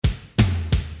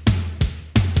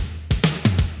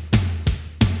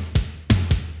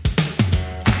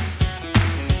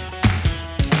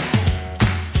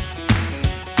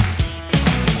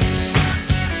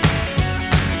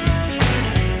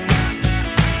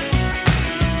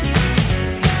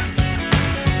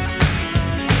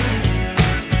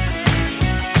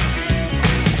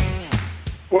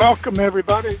Welcome,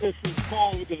 everybody. This is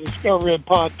Paul with the Discovery Ed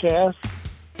Podcast.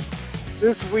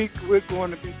 This week, we're going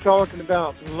to be talking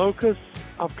about locus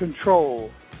of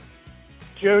control.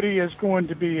 Jody is going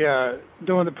to be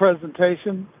doing the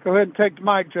presentation. Go ahead and take the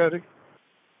mic, Jody.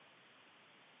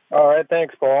 All right,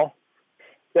 thanks, Paul.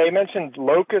 Yeah, you mentioned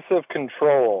locus of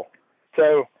control.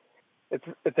 So it's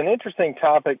an interesting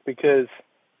topic because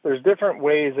there's different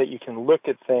ways that you can look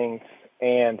at things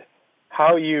and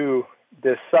how you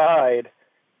decide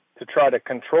to try to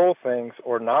control things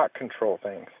or not control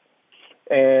things.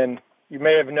 And you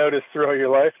may have noticed throughout your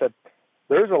life that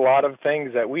there's a lot of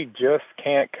things that we just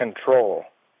can't control.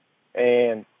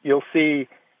 And you'll see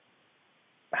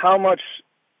how much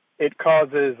it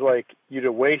causes you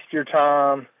to waste your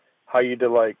time, how you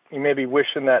may be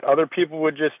wishing that other people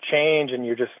would just change, and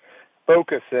you're just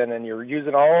focusing and you're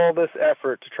using all this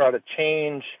effort to try to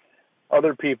change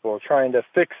other people, trying to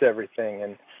fix everything.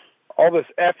 And all this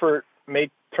effort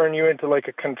may turn you into a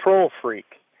control freak.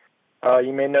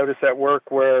 You may notice at work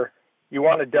where you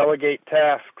want to delegate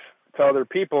tasks to other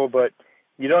people, but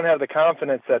you don't have the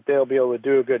confidence that they'll be able to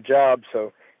do a good job,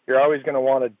 so you're always going to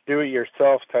want to do it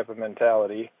yourself type of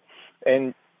mentality.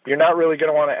 And you're not really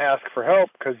going to want to ask for help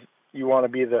because you want to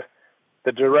be the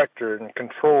director and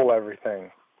control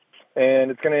everything. And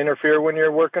it's going to interfere when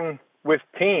you're working with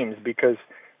teams because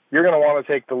you're going to want to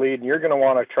take the lead and you're going to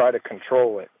want to try to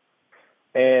control it.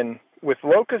 And with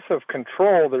locus of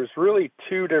control, there's really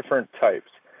two different types.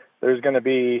 There's going to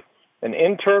be an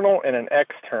internal and an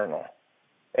external.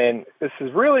 And this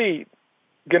is really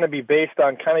going to be based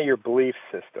on kind of your belief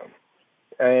system.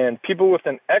 And people with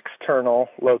an external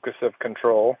locus of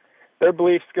control, their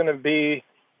belief's going to be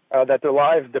that their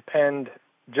lives depend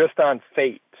just on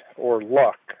fate or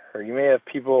luck. Or you may have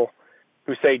people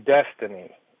who say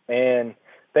destiny. And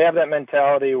they have that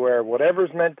mentality where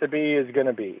whatever's meant to be is going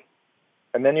to be.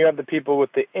 And then you have the people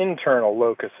with the internal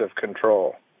locus of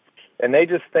control. And they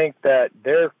just think that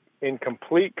they're in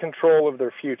complete control of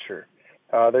their future.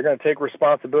 They're going to take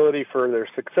responsibility for their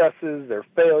successes, their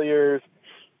failures,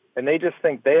 and they just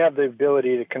think they have the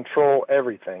ability to control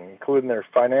everything, including their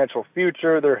financial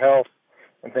future, their health,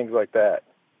 and things like that.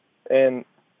 And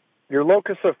your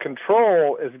locus of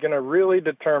control is going to really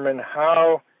determine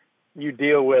how you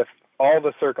deal with all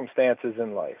the circumstances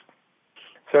in life.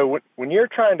 So when you're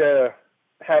trying to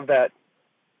have that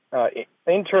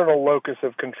internal locus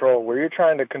of control where you're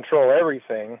trying to control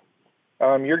everything,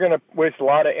 you're going to waste a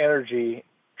lot of energy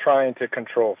trying to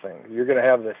control things. You're going to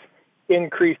have this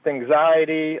increased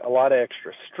anxiety, a lot of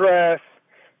extra stress.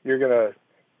 You're going to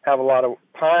have a lot of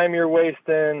time you're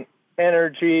wasting,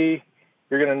 energy.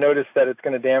 You're going to notice that it's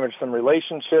going to damage some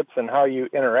relationships and how you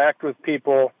interact with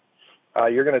people.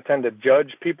 You're going to tend to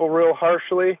judge people real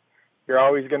harshly. You're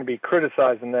always going to be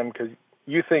criticizing them because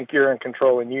you think you're in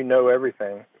control and you know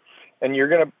everything. And you're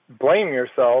going to blame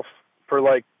yourself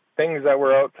for things that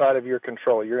were outside of your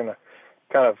control. You're going to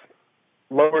kind of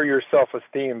lower your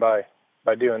self-esteem by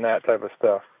doing that type of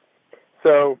stuff.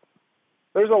 So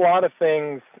there's a lot of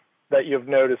things that you've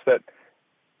noticed that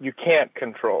you can't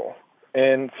control.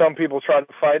 And some people try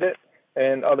to fight it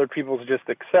and other people just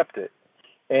accept it.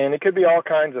 And it could be all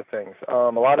kinds of things. A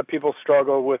lot of people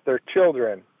struggle with their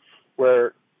children,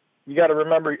 where you got to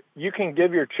remember you can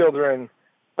give your children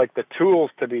the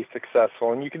tools to be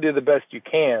successful, and you can do the best you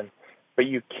can, but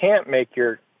you can't make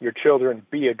your children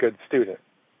be a good student.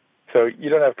 So you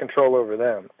don't have control over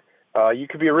them. You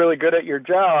could be really good at your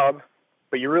job,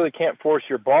 but you really can't force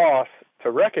your boss to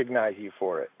recognize you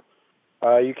for it.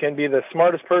 You can be the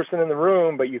smartest person in the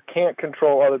room, but you can't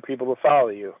control other people to follow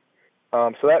you.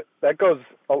 So that goes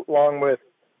along with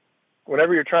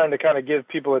whenever you're trying to kind of give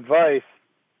people advice,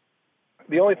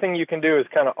 the only thing you can do is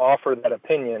kind of offer that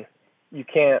opinion. You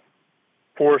can't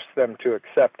force them to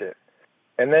accept it.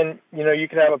 And then, you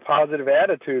can have a positive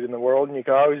attitude in the world and you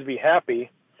can always be happy,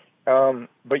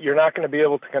 but you're not going to be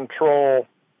able to control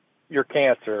your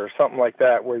cancer or something like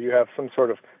that where you have some sort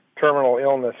of terminal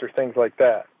illness or things like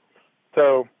that.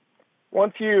 So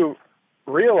once you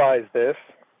realize this,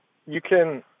 you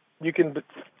can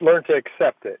learn to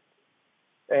accept it.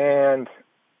 And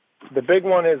the big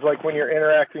one is when you're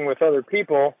interacting with other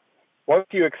people, once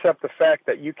you accept the fact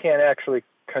that you can't actually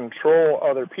control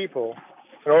other people,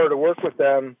 in order to work with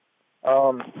them,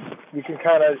 you can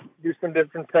kind of do some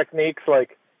different techniques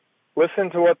like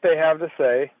listen to what they have to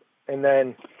say and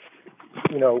then,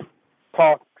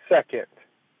 talk second.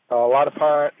 A lot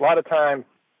of time,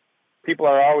 people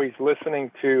are always listening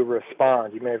to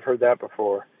respond. You may have heard that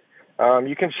before.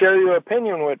 You can share your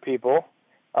opinion with people,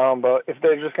 but if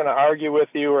they're just going to argue with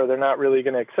you or they're not really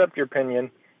going to accept your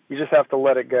opinion, you just have to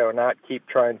let it go, not keep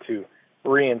trying to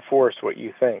reinforce what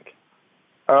you think.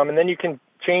 And then you can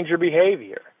change your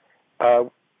behavior.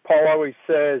 Paul always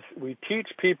says, we teach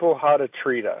people how to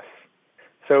treat us.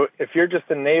 So if you're just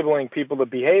enabling people to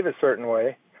behave a certain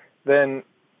way, then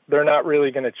they're not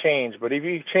really going to change. But if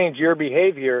you change your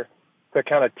behavior to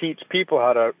kind of teach people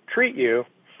how to treat you,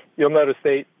 you'll notice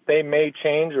they may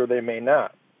change or they may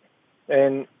not.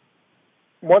 And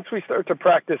once we start to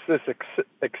practice this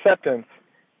acceptance,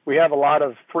 we have a lot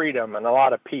of freedom and a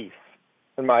lot of peace.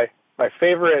 And my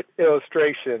favorite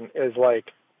illustration is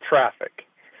like traffic.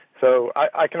 So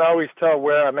I can always tell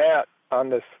where I'm at on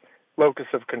this locus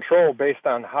of control based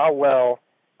on how well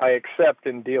I accept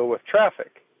and deal with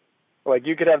traffic. Like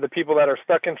you could have the people that are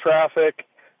stuck in traffic,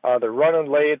 they're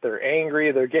running late, they're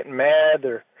angry, they're getting mad,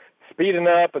 they're speeding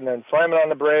up and then slamming on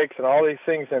the brakes and all these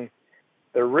things, and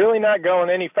they're really not going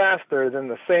any faster than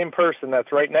the same person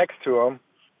that's right next to them,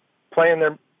 playing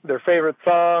their favorite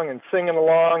song and singing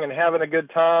along and having a good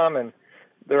time, and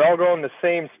they're all going the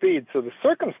same speed. So the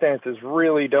circumstances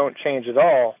really don't change at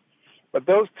all, but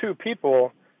those two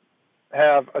people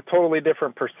have a totally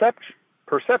different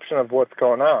perception of what's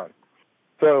going on.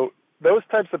 So those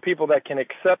types of people that can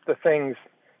accept the things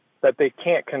that they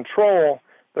can't control,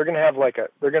 they're going to have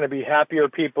they're going to be happier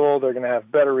people. They're going to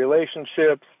have better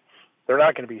relationships. They're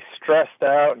not going to be stressed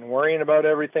out and worrying about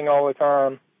everything all the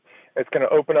time. It's going to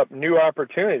open up new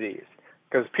opportunities,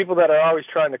 because people that are always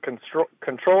trying to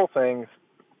control things,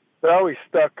 they're always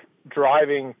stuck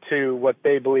driving to what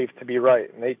they believe to be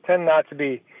right. And they tend not to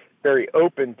be very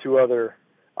open to other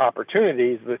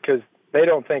opportunities because they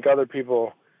don't think other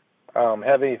people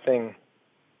have anything,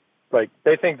 like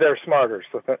they think they're smarter,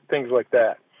 so things like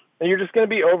that. And you're just going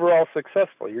to be overall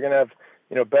successful. You're going to have,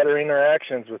 better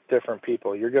interactions with different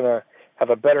people. You're going to have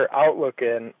a better outlook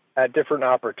at different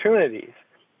opportunities.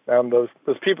 Those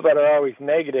people that are always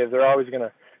negative, they're always going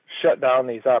to shut down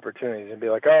these opportunities and be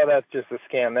like, oh, that's just a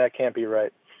scam. That can't be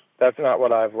right. That's not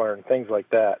what I've learned, things like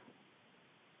that.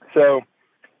 So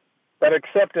that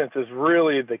acceptance is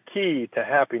really the key to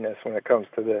happiness when it comes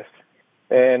to this.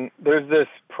 And there's this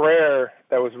prayer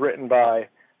that was written by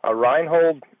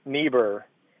Reinhold Niebuhr,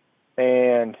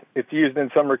 and it's used in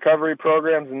some recovery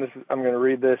programs. And I'm going to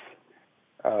read this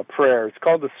prayer. It's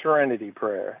called the Serenity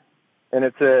Prayer. And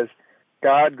it says,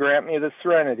 God grant me the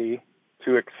serenity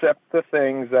to accept the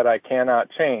things that I cannot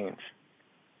change,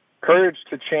 courage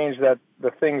to change the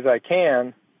things I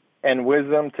can, and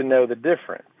wisdom to know the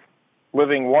difference.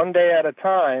 Living one day at a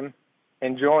time,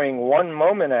 enjoying one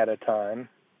moment at a time,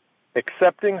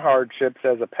 accepting hardships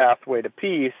as a pathway to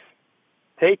peace,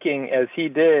 taking as he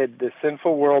did the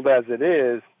sinful world as it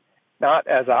is, not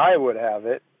as I would have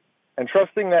it, and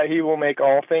trusting that he will make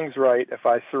all things right if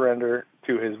I surrender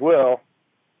to his will,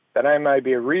 that I might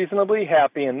be reasonably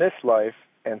happy in this life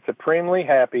and supremely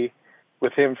happy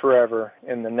with him forever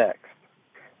in the next.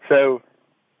 So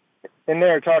in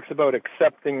there it talks about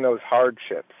accepting those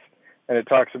hardships, and it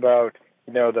talks about,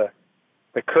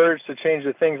 the courage to change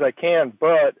the things I can,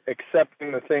 but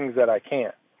accepting the things that I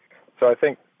can't. So I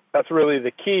think that's really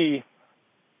the key,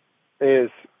 is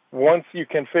once you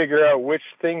can figure out which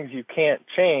things you can't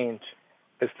change,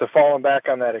 is to falling back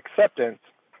on that acceptance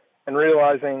and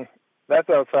realizing that's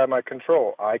outside my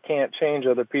control. I can't change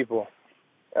other people.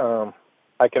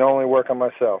 I can only work on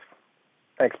myself.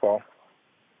 Thanks, Paul.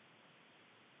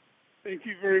 Thank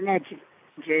you very much,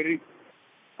 Jody.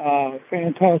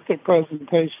 Fantastic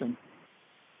presentation.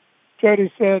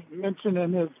 Jody mentioned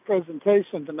in his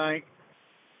presentation tonight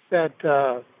that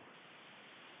I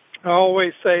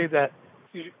always say that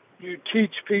you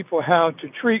teach people how to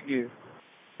treat you,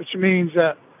 which means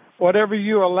that whatever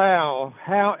you allow,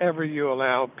 however you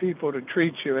allow people to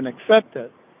treat you and accept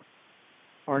it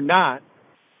or not,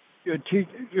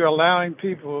 you're allowing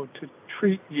people to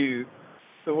treat you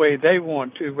the way they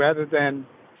want to, rather than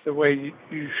the way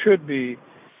you should be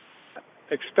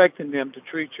expecting them to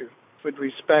treat you, with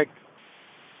respect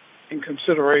and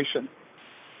consideration.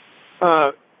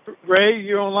 Ray,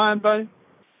 you online, buddy?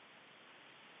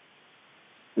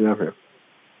 Yeah, I'm here.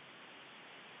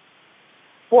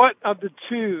 What of the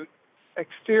two,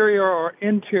 exterior or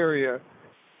interior,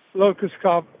 locus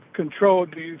of control,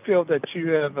 do you feel that you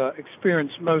have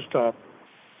experienced most of?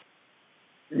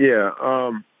 Yeah.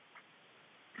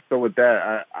 So with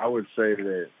that, I would say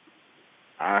that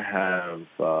I have,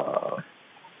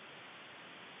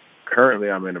 currently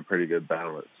I'm in a pretty good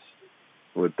balance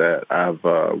with that. I've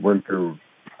went through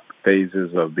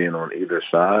phases of being on either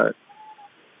side.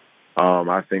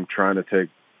 I think trying to take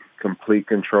complete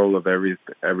control of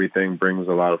everything brings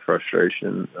a lot of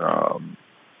frustration,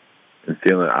 and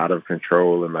feeling out of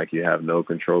control and like you have no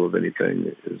control of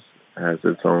anything has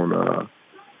its own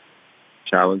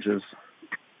challenges.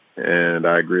 And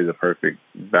I agree the perfect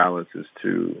balance is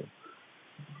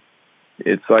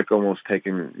it's like almost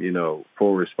taking,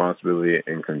 full responsibility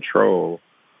and control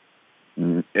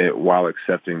while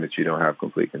accepting that you don't have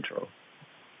complete control.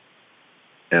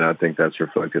 And I think that's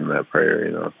reflected in that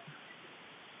prayer,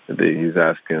 that he's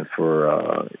asking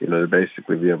for, to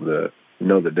basically be able to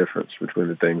know the difference between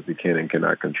the things we can and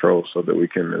cannot control so that we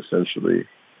can essentially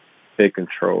take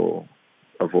control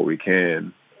of what we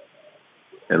can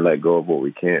and let go of what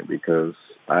we can't, because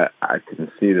I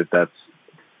can see that that's,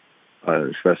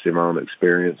 especially my own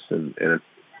experience and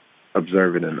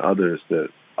observing in others, that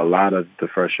a lot of the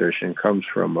frustration comes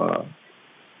from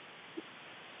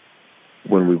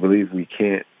when we believe we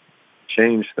can't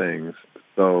change things.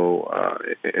 So,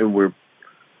 and we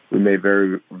may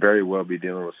very, very well be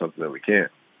dealing with something that we can't.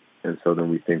 And so then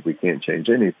we think we can't change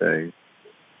anything.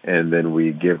 And then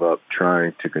we give up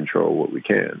trying to control what we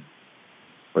can,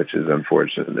 which is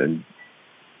unfortunate. And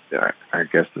I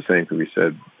guess the same could be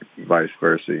said vice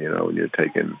versa, when you're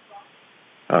taking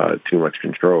too much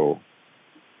control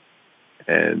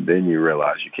and then you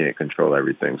realize you can't control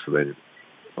everything. So then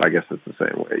I guess it's the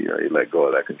same way, you let go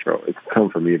of that control. It can come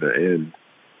from either end,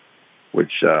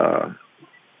 which can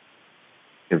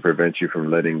prevent you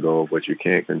from letting go of what you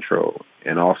can't control,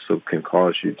 and also can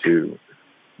cause you to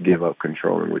give up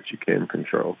controlling what you can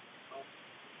control.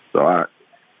 So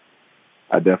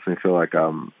I definitely feel like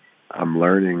I'm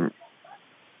learning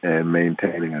and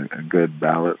maintaining a good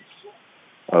balance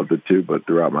of the two, but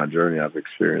throughout my journey, I've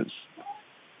experienced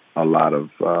a lot of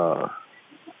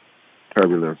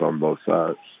turbulence on both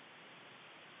sides.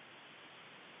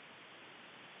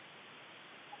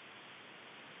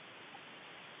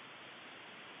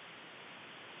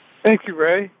 Thank you,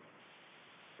 Ray.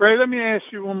 Ray, let me ask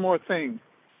you one more thing.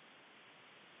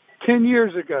 10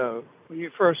 years ago, when you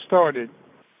first started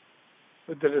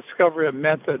with the discovery of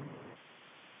method,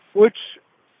 which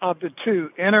of the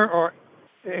two, inner or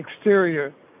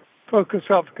exterior, locus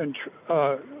of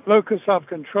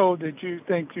control, did you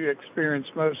think you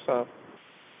experienced most of?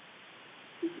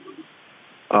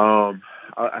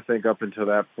 I think up until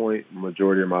that point, the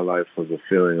majority of my life was a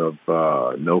feeling of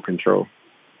no control,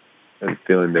 and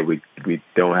feeling that we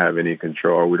don't have any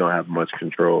control, or we don't have much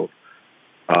control.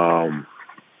 And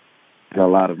a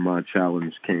lot of my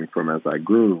challenge came from, as I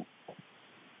grew,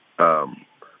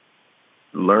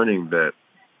 learning that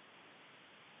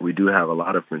we do have a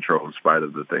lot of control in spite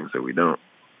of the things that we don't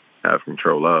have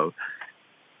control of.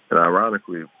 And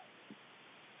ironically,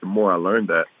 the more I learned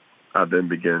that, I then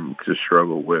began to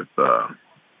struggle with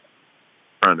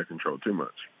trying to control too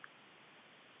much,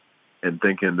 and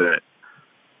thinking that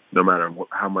no matter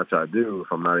how much I do,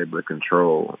 if I'm not able to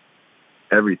control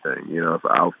everything, if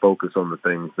I'll focus on the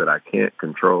things that I can't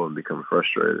control and become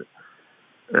frustrated,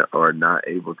 or not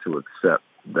able to accept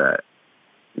that,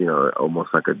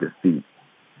 almost like a defeat.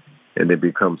 And they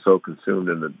become so consumed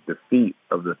in the defeat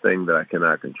of the thing that I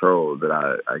cannot control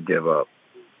that I give up.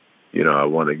 I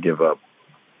want to give up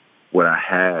what I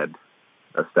had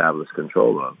established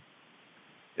control of.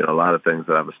 A lot of things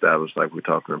that I've established, like we're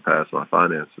talking in the past, my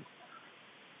finances.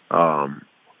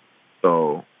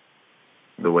 So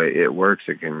the way it works,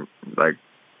 it can, like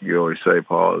you always say,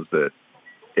 Paul, is that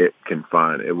it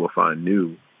will find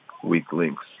new weak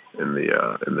links in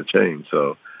the chain.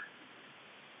 So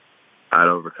I'd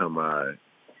overcome my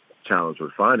challenge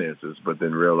with finances, but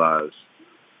then realize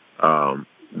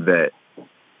that,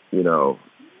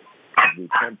 I'd be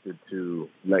tempted to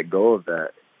let go of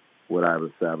that, what I've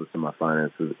established in my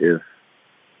finances, if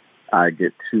I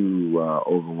get too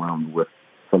overwhelmed with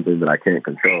something that I can't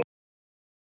control.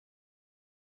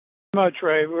 Much,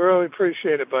 Ray. We really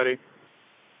appreciate it, buddy.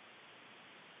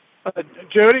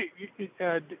 Jody,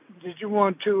 did you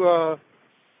want to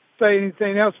say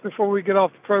anything else before we get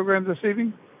off the program this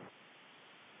evening?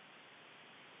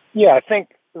 Yeah, I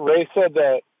think Ray said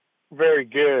that very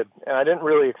good, and I didn't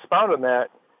really expound on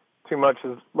that too much.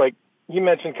 As like you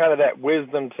mentioned, kind of that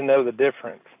wisdom to know the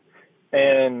difference,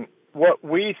 and what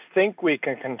we think we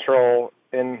can control,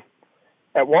 and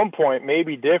at one point may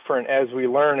be different as we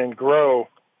learn and grow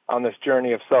on this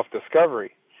journey of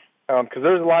self-discovery. Because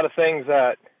there's a lot of things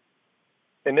that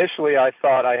initially I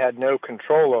thought I had no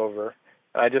control over.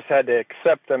 I just had to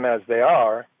accept them as they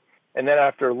are. And then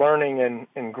after learning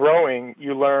and growing,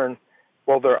 you learn,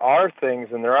 well, there are things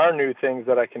and there are new things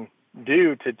that I can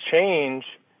do to change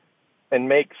and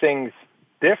make things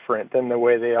different than the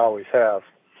way they always have.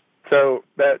 So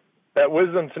that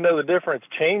wisdom to know the difference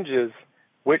changes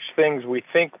which things we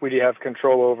think we have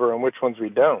control over and which ones we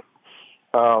don't.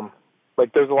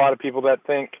 Like there's a lot of people that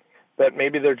think that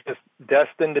maybe they're just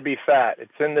destined to be fat.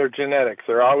 It's in their genetics.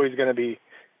 They're always going to be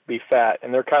be fat,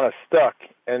 and they're kind of stuck,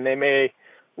 and they may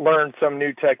learn some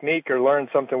new technique or learn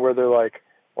something where they're like,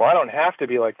 well, I don't have to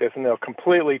be like this, and they'll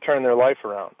completely turn their life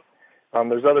around.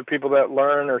 There's other people that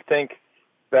learn or think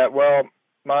that, well,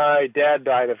 my dad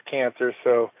died of cancer,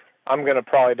 so I'm going to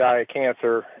probably die of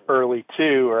cancer early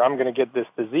too, or I'm going to get this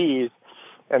disease,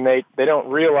 and they don't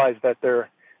realize that they're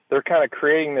kind of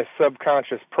creating this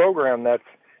subconscious program that's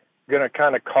going to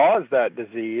kind of cause that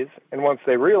disease. And once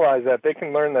they realize that, they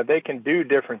can learn that they can do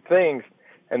different things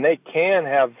and they can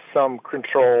have some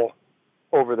control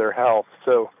over their health.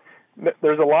 So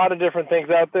there's a lot of different things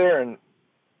out there, and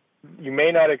you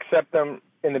may not accept them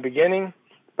in the beginning,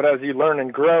 but as you learn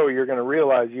and grow, you're going to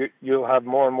realize you'll have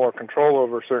more and more control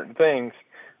over certain things.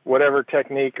 Whatever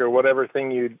technique or whatever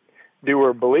thing you do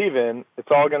or believe in,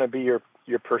 it's all going to be your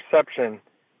perception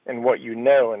and what you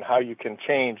know and how you can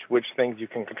change which things you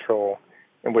can control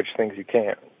and which things you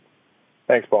can't.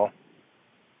 Thanks, Paul.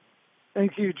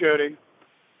 Thank you, Jody.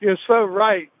 You're so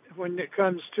right when it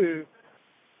comes to,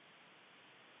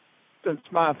 since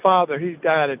my father, he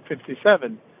died at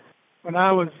 57. When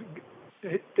I was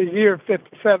the year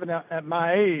 57 at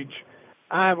my age,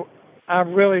 I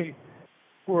really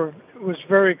was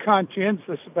very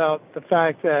conscientious about the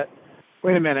fact that,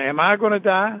 wait a minute, am I going to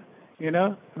die?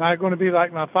 Am I going to be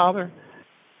like my father?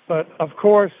 But of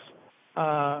course,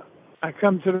 I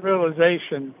come to the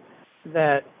realization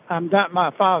that I'm not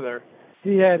my father.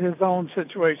 He had his own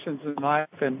situations in life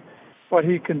and what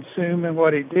he consumed and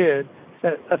what he did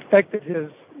that affected his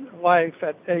life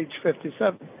at age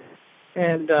 57.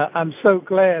 And I'm so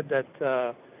glad that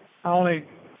I only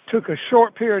took a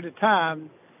short period of time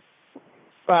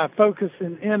by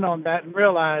focusing in on that and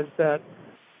realized that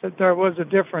there was a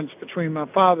difference between my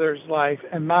father's life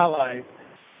and my life.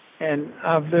 And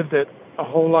I've lived it a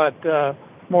whole lot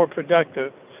more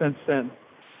productive since then.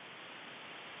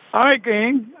 All right,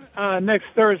 gang. Next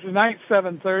Thursday night,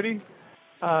 7:30.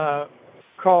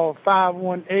 Call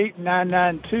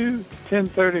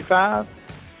 518-992-1035.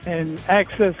 And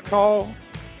access call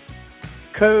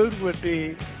code would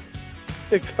be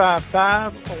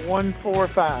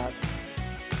 655-145.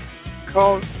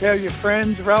 Tell your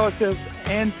friends, relatives,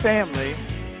 and family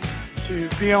to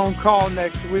be on call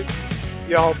next week.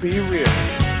 Y'all be real.